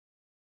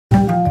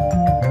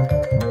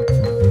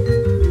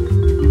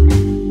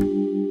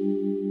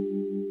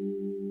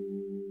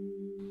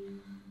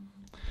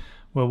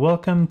Well,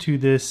 welcome to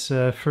this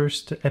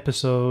first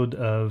episode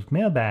of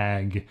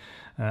Mailbag.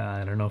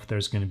 I don't know if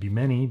there's going to be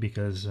many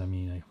because,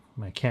 I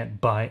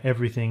can't buy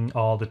everything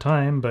all the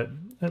time, but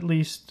at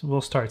least we'll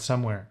start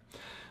somewhere.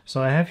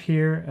 So I have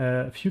here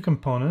a few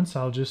components.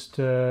 I'll just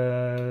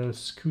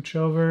scooch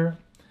over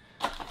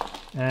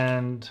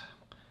and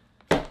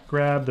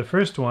grab the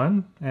first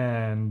one,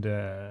 and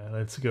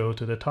let's go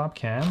to the top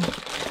cam.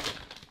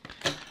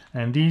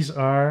 And these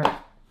are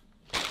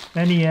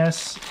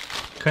NES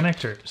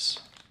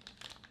connectors.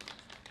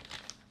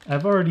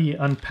 I've already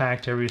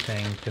unpacked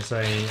everything because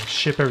I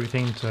ship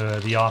everything to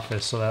the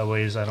office so that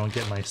way I don't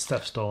get my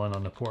stuff stolen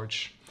on the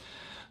porch.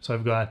 So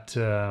I've got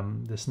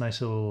this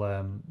nice little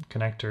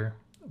connector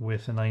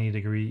with a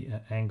 90-degree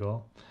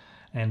angle,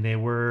 and they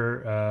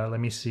were,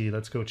 let me see,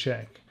 let's go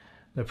check.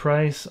 The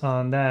price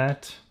on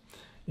that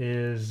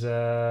is,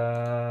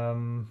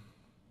 let's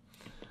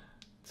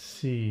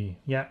see,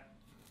 yeah,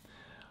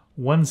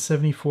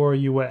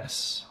 $174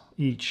 US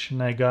each,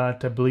 and I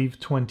got, I believe,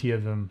 20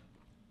 of them.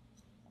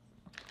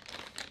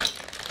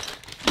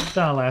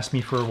 That'll last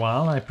me for a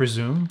while, I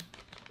presume.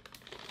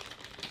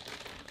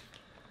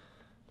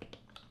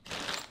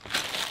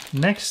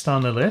 Next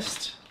on the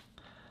list,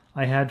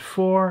 I had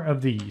 4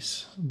 of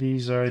these.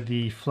 These are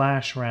the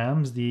flash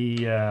RAMs,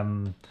 the, let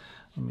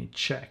me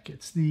check,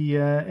 it's the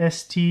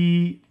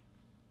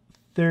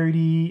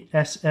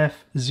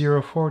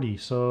ST30SF040,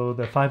 so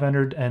the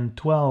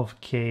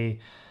 512K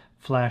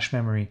flash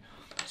memory.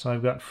 So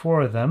I've got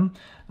 4 of them.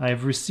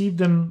 I've received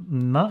them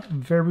not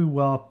very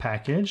well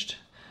packaged,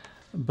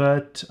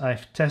 but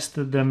I've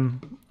tested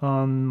them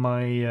on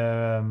my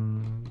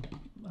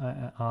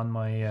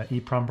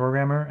EEPROM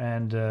programmer,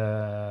 and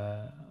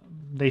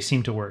they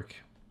seem to work.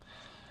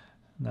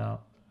 Now,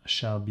 I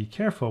shall be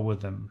careful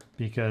with them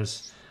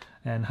because,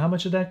 and how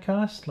much did that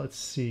cost? Let's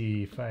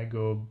see if I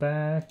go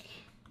back.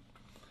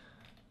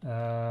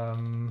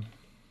 That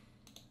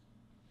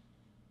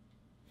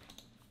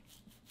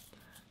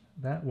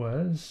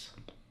was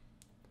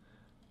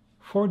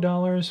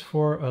 $4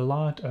 for a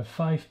lot of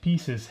 5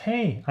 pieces.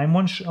 Hey, I'm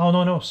one. Oh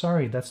no,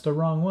 sorry, that's the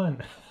wrong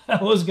one.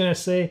 I was gonna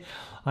say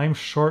I'm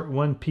short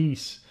 1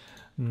 piece.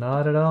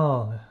 Not at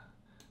all.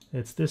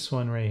 It's this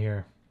one right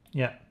here.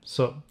 Yeah,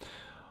 so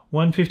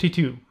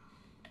 $152.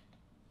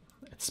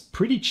 It's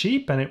pretty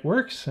cheap and it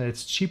works.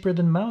 It's cheaper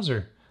than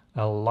Mauser.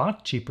 A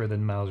lot cheaper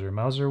than Mauser.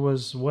 Mauser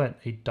was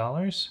what,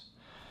 $8?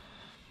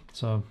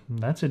 So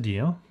that's a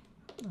deal.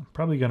 I'm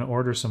probably gonna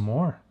order some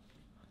more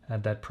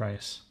at that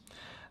price.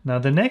 Now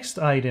the next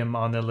item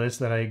on the list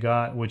that I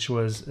got, which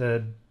was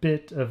a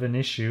bit of an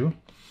issue,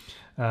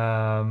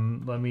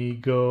 let me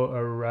go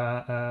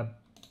around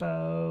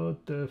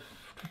about the,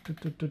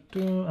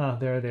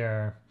 there they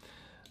are.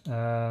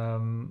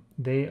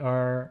 They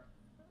are,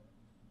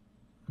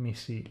 let me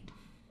see,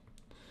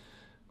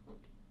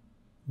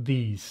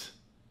 these.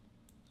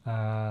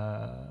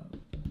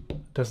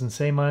 Doesn't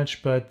say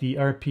much, but the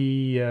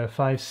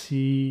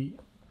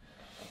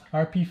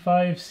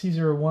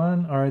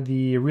RP5C01 are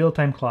the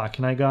real-time clock,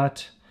 and I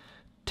got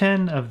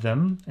 10 of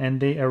them,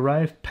 and they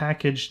arrived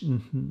packaged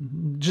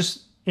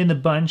just in a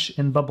bunch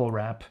in bubble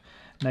wrap.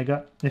 And I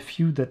got a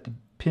few that the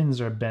pins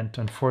are bent,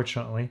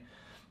 unfortunately.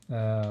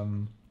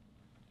 So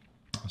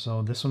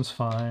this one's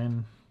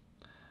fine.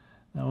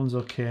 That one's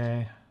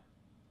okay.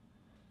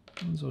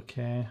 That one's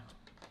okay.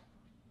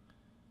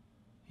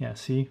 Yeah,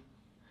 see?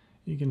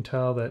 You can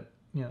tell that,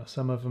 you know,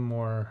 some of them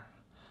were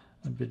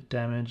a bit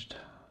damaged.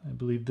 I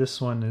believe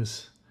this one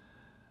is,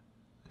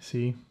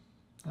 see,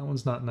 that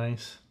one's not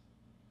nice.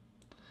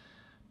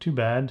 Too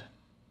bad.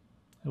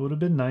 It would have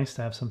been nice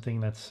to have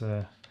something that's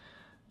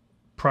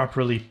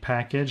properly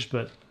packaged,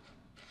 but,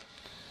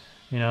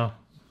 you know,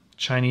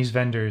 Chinese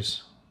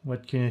vendors,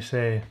 what can you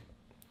say?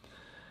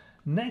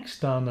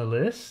 Next on the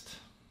list,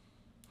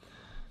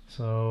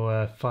 so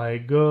if I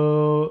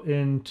go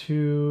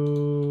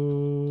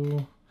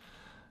into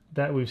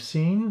that we've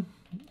seen,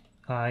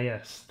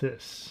 yes,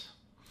 this.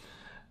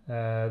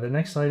 The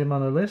next item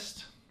on the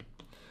list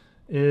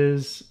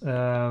is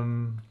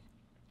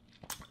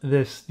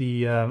this,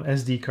 the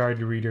SD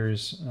card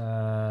readers,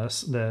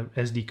 the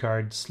SD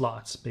card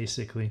slots,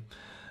 basically.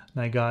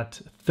 And I got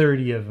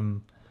 30 of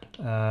them.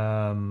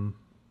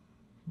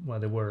 Well,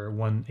 they were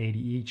 $180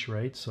 each,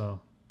 right? So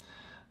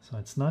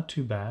it's not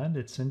too bad.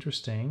 It's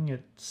interesting.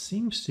 It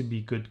seems to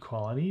be good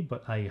quality,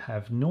 but I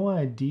have no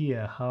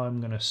idea how I'm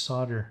going to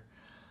solder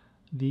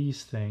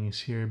these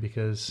things here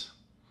because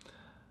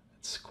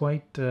it's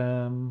quite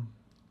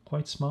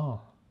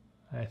small.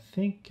 I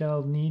think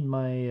I'll need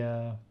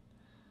my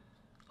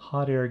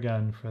hot air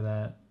gun for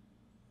that,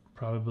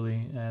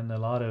 probably, and a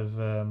lot of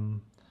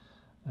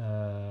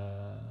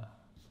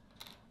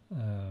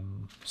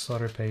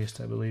solder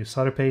paste, I believe.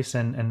 Solder paste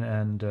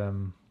and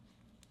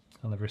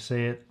I'll never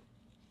say it.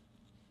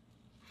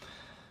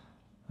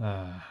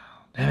 Damn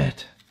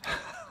it.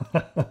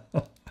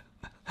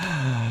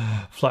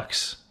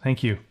 Flux.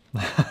 Thank you.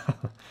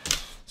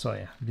 So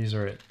yeah, these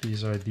are it.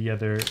 These are the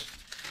other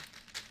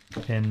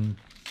in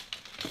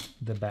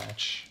the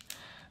batch.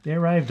 They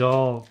arrived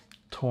all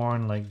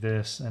torn like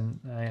this,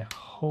 and I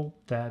hope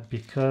that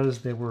because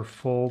they were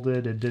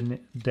folded, it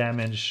didn't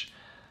damage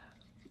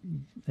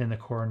in the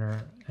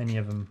corner any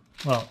of them.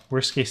 Well,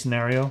 worst case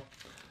scenario,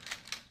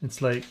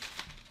 it's like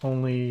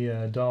only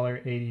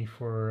 $1.80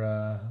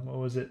 for what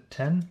was it,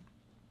 10?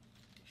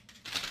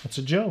 That's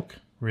a joke,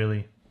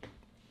 really.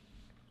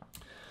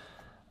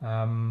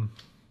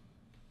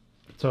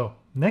 So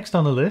next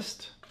on the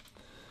list,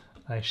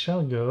 I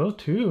shall go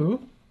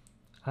to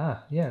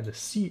the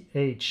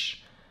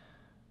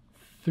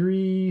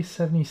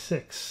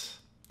CH376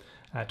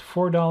 at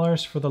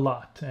 $4 for the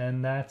lot,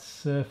 and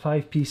that's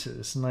 5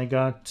 pieces, and I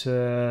got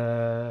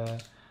 2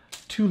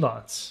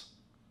 lots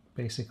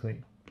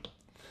basically.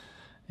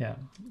 Yeah.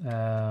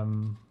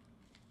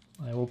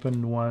 I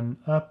opened one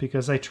up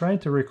because I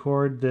tried to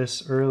record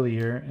this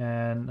earlier,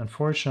 and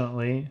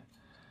unfortunately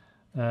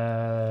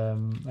I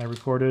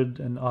recorded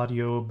an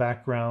audio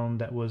background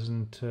that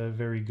wasn't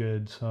very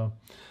good. So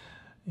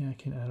yeah,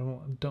 I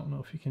don't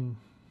know if you can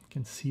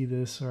see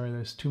this, or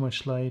there's too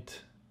much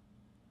light.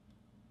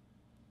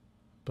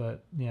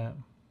 But yeah,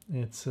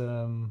 it's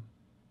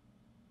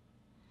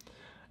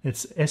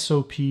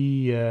SOP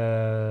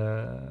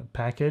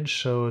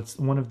package, so it's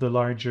one of the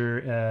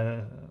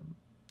larger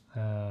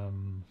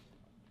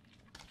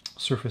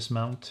surface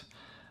mount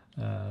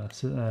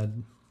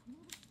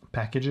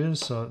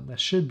packages, so that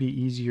should be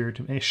easier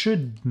to, it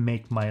should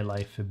make my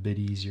life a bit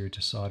easier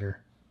to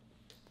solder.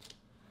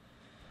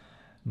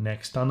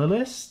 Next on the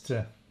list,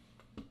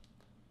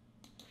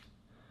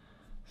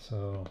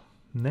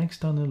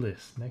 next on the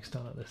list,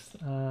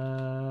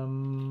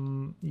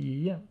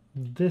 yeah,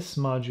 this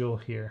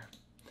module here.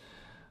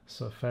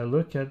 So if I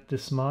look at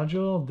this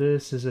module,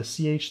 this is a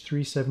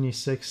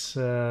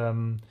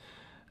CH376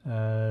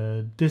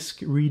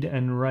 disk read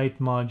and write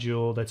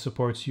module that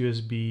supports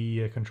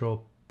USB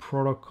control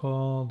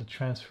protocol to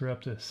transfer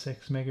up to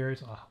 6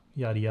 megahertz,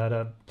 yada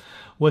yada.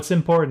 What's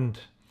important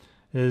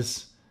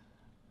is,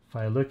 if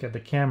I look at the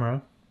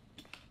camera,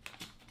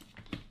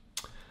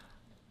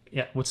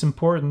 yeah, what's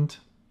important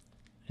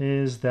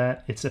is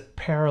that it's a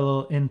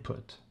parallel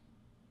input.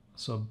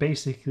 So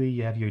basically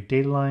you have your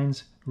data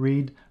lines,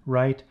 read,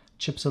 write,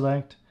 chip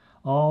select,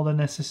 all the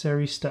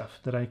necessary stuff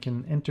that I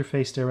can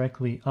interface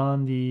directly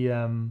on the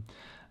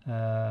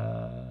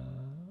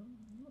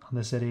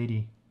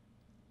Z80.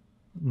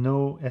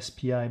 No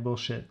SPI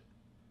bullshit.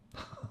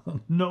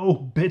 No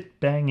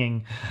bit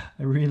banging.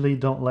 I really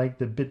don't like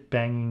the bit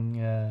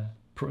banging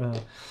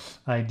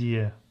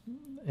idea.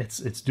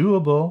 It's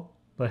doable,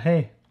 but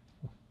hey.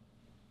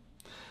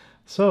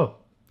 So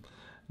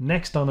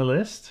next on the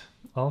list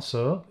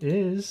also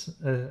is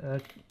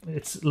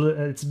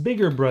its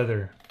bigger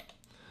brother.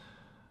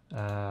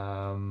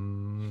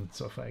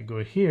 So if I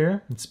go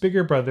here, its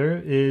bigger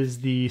brother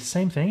is the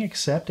same thing,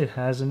 except it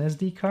has an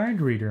SD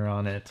card reader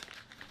on it.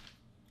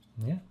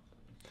 Yeah.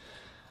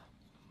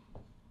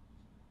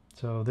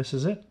 So this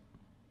is it.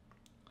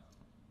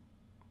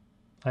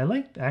 I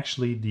like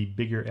actually the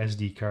bigger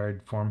SD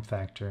card form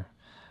factor.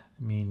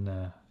 I mean,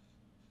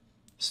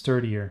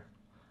 sturdier.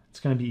 It's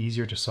going to be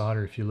easier to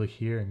solder if you look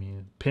here. I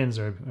mean, pins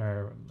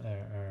are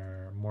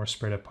more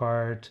spread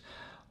apart.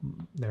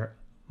 They're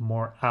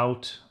more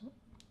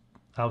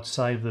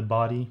outside of the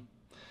body.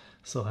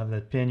 Still have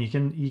that pin.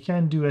 You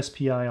can do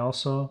SPI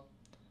also.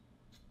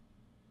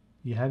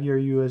 You have your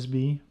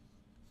USB.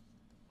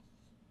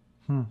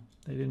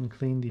 They didn't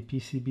clean the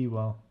PCB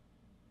well.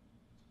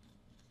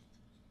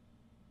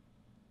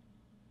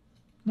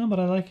 No, but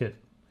I like it.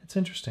 It's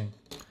interesting.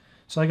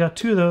 So I got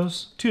 2 of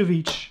those, 2 of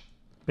each,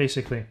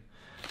 basically.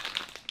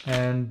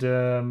 And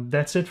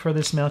that's it for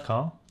this mail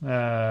call.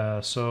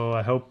 So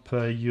I hope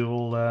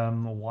you'll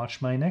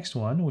watch my next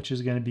one, which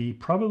is going to be,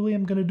 probably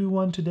I'm going to do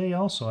one today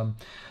also.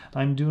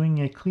 I'm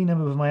doing a cleanup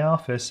of my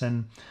office,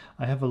 and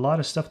I have a lot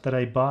of stuff that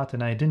I bought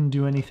and I didn't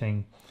do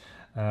anything.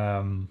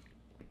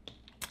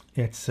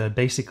 It's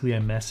basically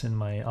a mess in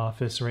my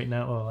office right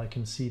now. Oh, I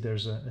can see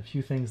there's a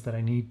few things that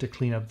I need to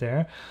clean up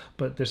there,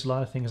 but there's a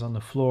lot of things on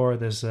the floor.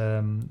 There's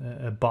a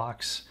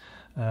box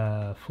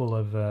full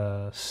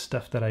of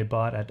stuff that I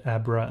bought at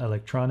Abra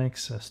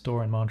Electronics, a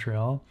store in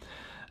Montreal.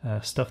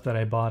 Stuff that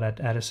I bought at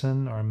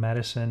Addison or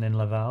Madison in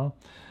Laval.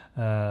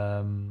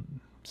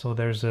 So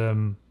there's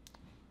a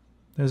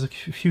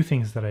few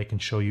things that I can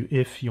show you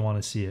if you want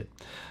to see it.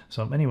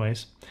 So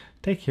anyways,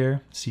 take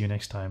care. See you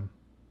next time.